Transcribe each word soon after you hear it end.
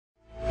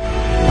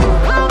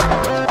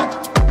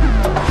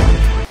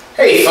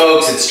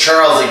folks, it's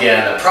Charles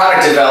again, the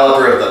product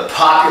developer of the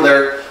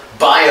popular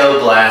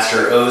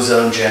BioBlaster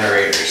Ozone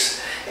Generators.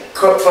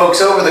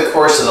 Folks, over the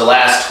course of the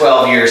last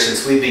 12 years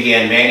since we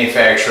began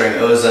manufacturing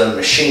ozone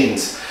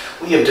machines,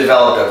 we have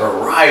developed a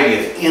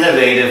variety of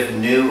innovative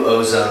new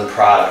ozone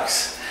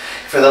products.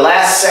 For the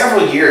last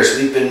several years,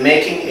 we've been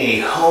making a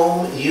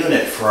home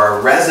unit for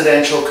our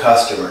residential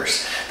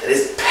customers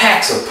that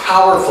packs a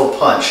powerful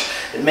punch.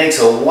 It makes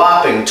a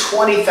whopping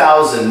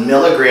 20,000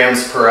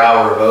 milligrams per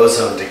hour of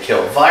ozone to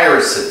kill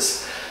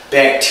viruses,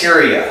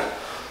 bacteria,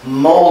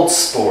 mold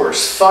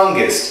spores,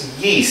 fungus,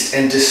 yeast,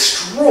 and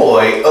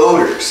destroy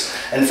odors.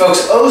 And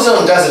folks,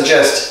 ozone doesn't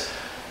just,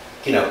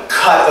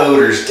 cut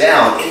odors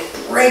down.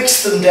 It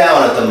breaks them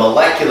down at the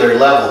molecular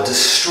level,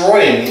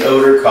 destroying the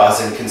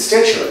odor-causing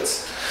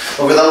constituents.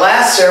 Over the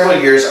last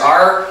several years,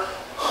 our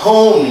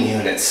home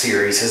unit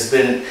series has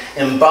been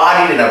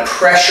embodied in a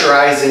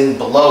pressurizing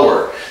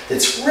blower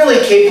that's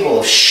really capable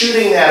of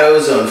shooting that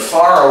ozone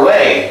far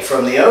away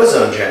from the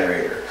ozone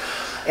generator.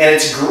 And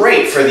it's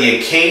great for the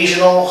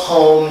occasional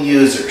home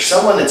user,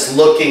 someone that's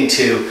looking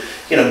to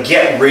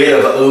get rid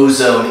of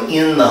ozone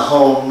in the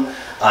home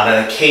on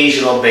an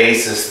occasional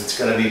basis, that's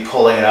going to be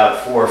pulling it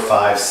out 4,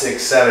 5,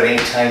 6, 7, 8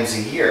 times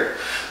a year.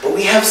 But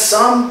we have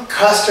some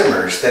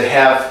customers that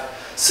have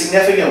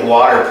significant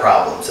water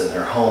problems in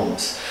their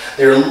homes.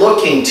 They're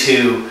looking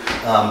to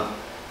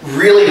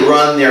really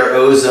run their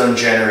ozone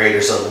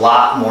generators a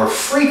lot more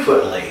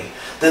frequently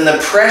than the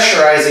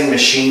pressurizing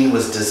machine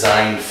was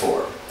designed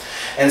for.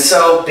 And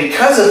so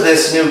because of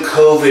this new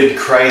COVID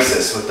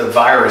crisis with the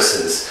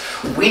viruses,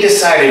 we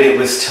decided it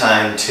was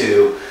time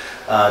to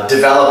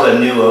develop a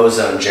new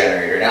ozone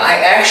generator. Now, I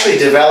actually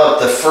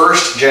developed the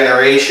first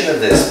generation of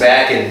this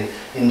back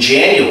in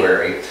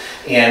January,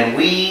 and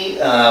we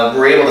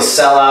were able to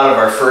sell out of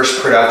our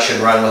first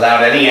production run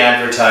without any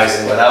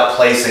advertising, without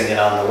placing it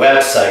on the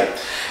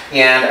website.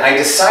 And I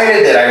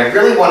decided that I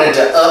really wanted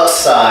to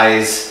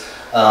upsize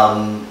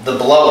the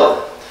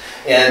blower.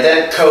 And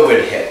then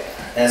COVID hit.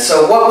 And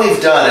so what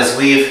we've done is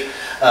we've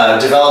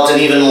developed an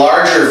even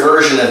larger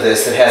version of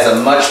this that has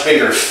a much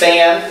bigger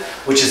fan,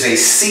 which is a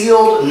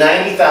sealed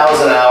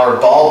 90,000 hour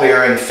ball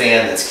bearing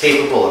fan that's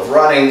capable of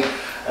running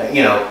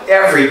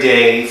every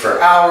day for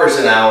hours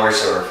and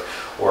hours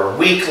or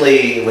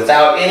weekly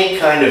without any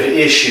kind of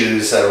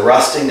issues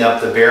rusting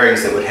up the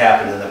bearings that would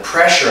happen in the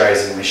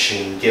pressurizing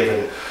machine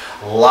given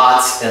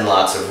lots and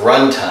lots of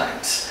run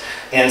times.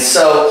 And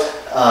so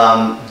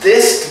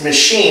this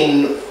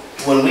machine,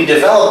 when we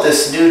developed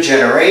this new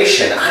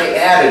generation, I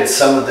added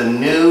some of the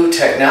new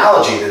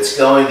technology that's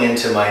going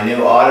into my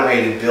new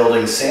automated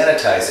building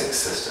sanitizing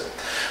system.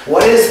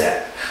 What is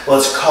that? Well,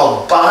 it's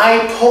called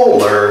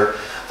bipolar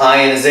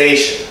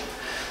ionization.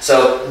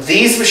 So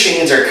these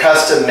machines are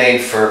custom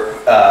made for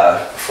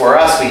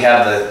us. We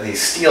have the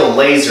steel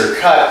laser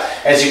cut.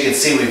 As you can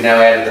see, we've now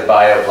added the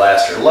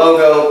BioBlaster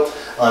logo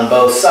on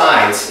both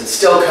sides. It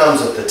still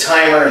comes with the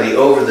timer, the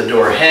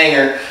over-the-door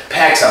hanger,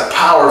 packs a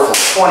powerful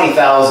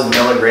 20,000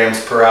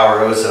 milligrams per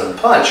hour ozone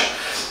punch.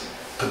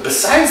 But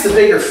besides the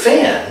bigger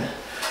fan,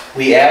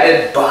 we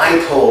added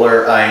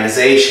bipolar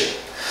ionization.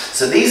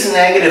 So these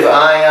negative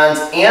ions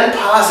and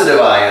positive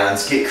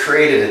ions get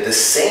created at the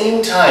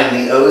same time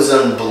the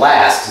ozone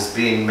blast is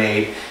being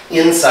made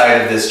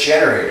inside of this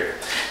generator.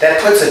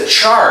 That puts a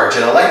charge,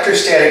 an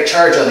electrostatic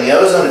charge on the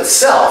ozone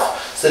itself,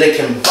 so that it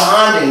can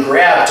bond and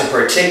grab to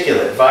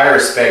particulate,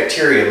 virus,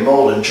 bacteria,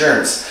 mold, and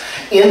germs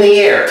in the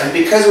air. And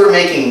because we're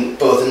making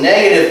both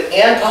negative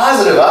and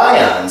positive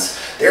ions,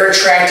 they're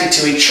attracted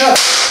to each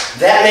other.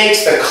 That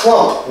makes the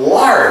clump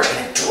large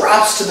and it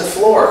drops to the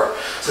floor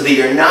so that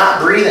you're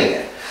not breathing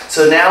it.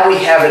 So now we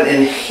have an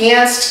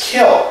enhanced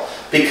kill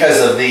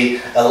because of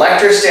the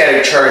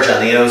electrostatic charge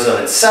on the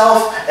ozone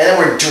itself, and then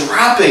we're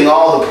dropping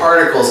all the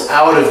particles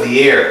out of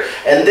the air.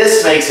 And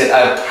this makes it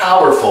a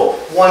powerful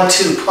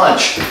 1-2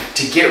 punch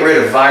to get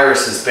rid of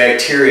viruses,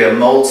 bacteria,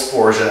 mold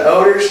spores, and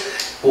odors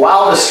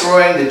while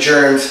destroying the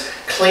germs,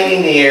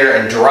 cleaning the air,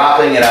 and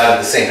dropping it out at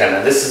the same time.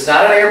 Now, this is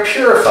not an air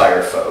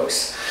purifier,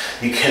 folks.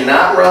 You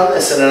cannot run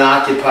this in an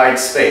occupied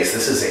space.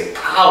 This is a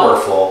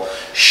powerful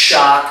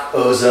shock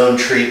ozone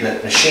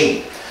treatment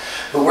machine.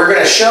 But we're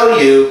going to show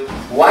you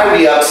why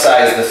we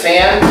upsized the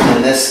fan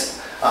in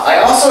this. I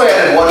also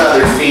added one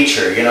other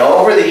feature.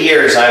 Over the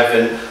years I've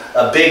been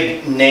a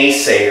big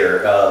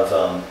naysayer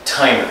of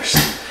timers.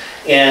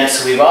 And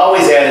so we've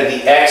always added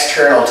the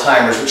external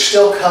timers, which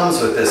still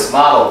comes with this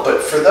model.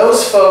 But for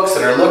those folks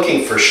that are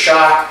looking for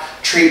shock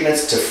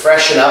treatments to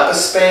freshen up a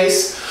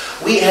space,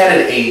 we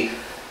added a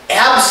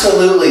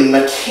absolutely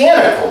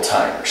mechanical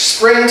timer,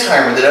 spring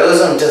timer that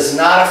ozone does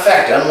not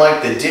affect,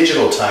 unlike the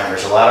digital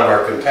timers a lot of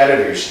our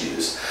competitors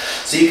use.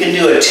 So you can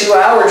do a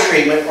 2-hour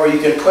treatment, or you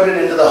can put it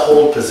into the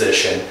hold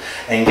position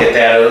and get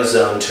that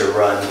ozone to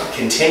run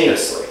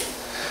continuously.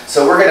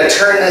 So we're going to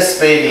turn this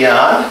baby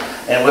on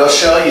and we'll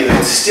show you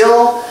it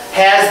still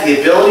has the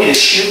ability to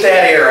shoot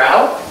that air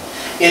out.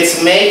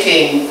 It's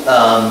making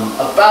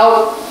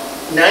about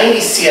 90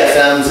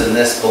 CFMs in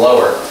this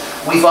blower.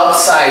 We've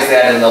upsized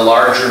that in the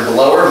larger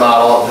blower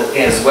model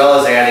as well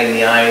as adding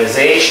the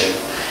ionization.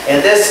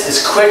 And this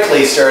is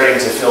quickly starting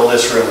to fill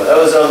this room with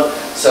ozone,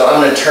 so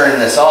I'm going to turn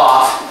this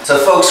off. So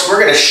folks, we're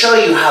going to show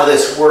you how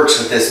this works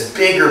with this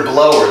bigger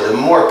blower, the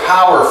more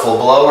powerful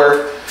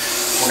blower.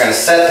 We're going to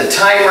set the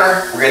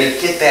timer, we're going to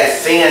get that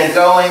fan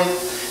going.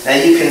 Now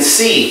you can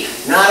see,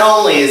 not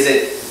only is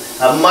it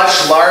a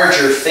much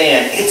larger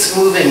fan, it's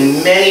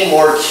moving many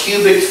more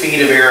cubic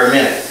feet of air a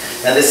minute.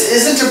 Now this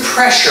isn't a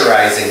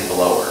pressurizing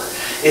blower.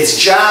 Its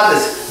job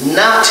is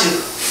not to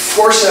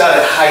force it out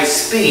at high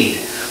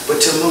speed, but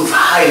to move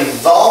high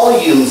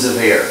volumes of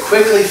air,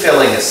 quickly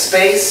filling a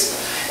space.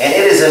 And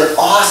it is an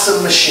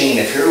awesome machine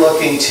if you're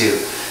looking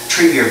to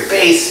treat your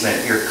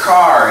basement, your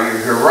car,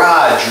 your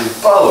garage,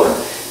 your boat,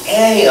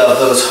 any of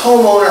those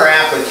homeowner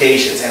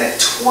applications. And at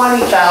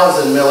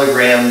 20,000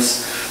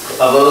 milligrams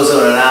of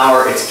ozone an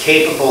hour, it's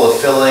capable of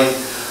filling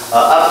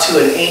up to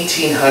an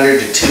 1,800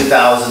 to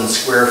 2,000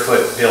 square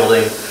foot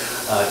building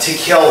to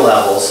kill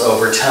levels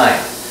over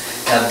time.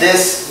 Now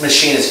this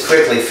machine is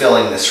quickly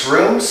filling this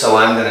room, so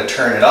I'm going to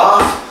turn it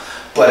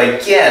off. But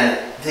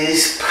again,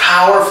 these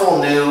powerful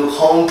new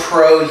Home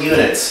Pro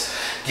units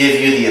give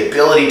you the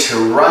ability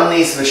to run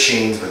these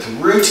machines with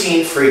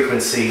routine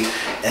frequency,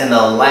 and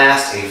they'll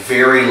last a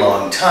very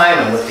long time.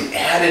 And with the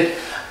added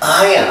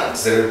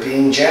ions that are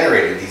being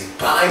generated, these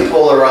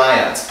bipolar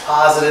ions,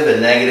 positive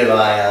and negative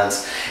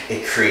ions,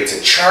 it creates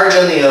a charge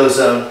on the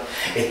ozone.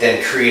 It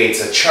then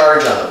creates a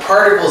charge on the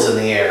particles in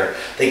the air.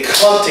 They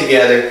clump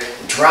together,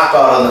 drop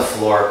out on the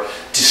floor,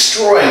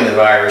 destroying the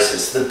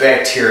viruses, the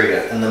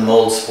bacteria, and the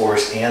mold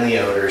spores and the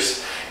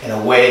odors in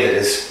a way that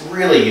is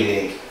really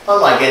unique,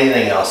 unlike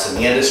anything else in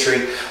the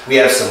industry. We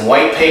have some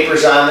white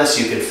papers on this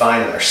you can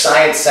find in our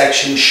science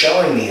section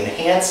showing the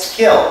enhanced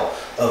kill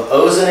of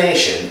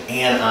ozonation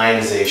and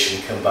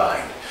ionization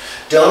combined.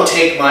 Don't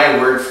take my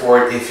word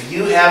for it. If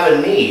you have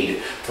a need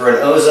for an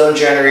ozone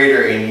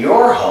generator in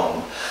your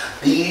home,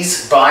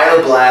 these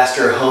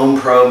BioBlaster Home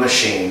Pro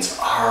machines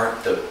are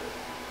the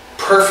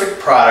perfect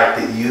product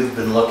that you've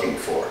been looking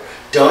for.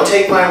 Don't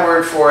take my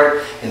word for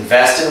it.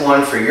 Invest in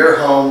one for your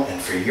home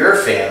and for your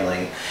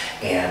family,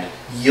 and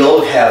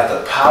you'll have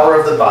the power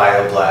of the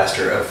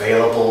BioBlaster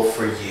available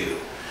for you.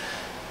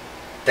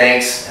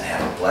 Thanks, and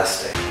have a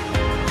blessed day.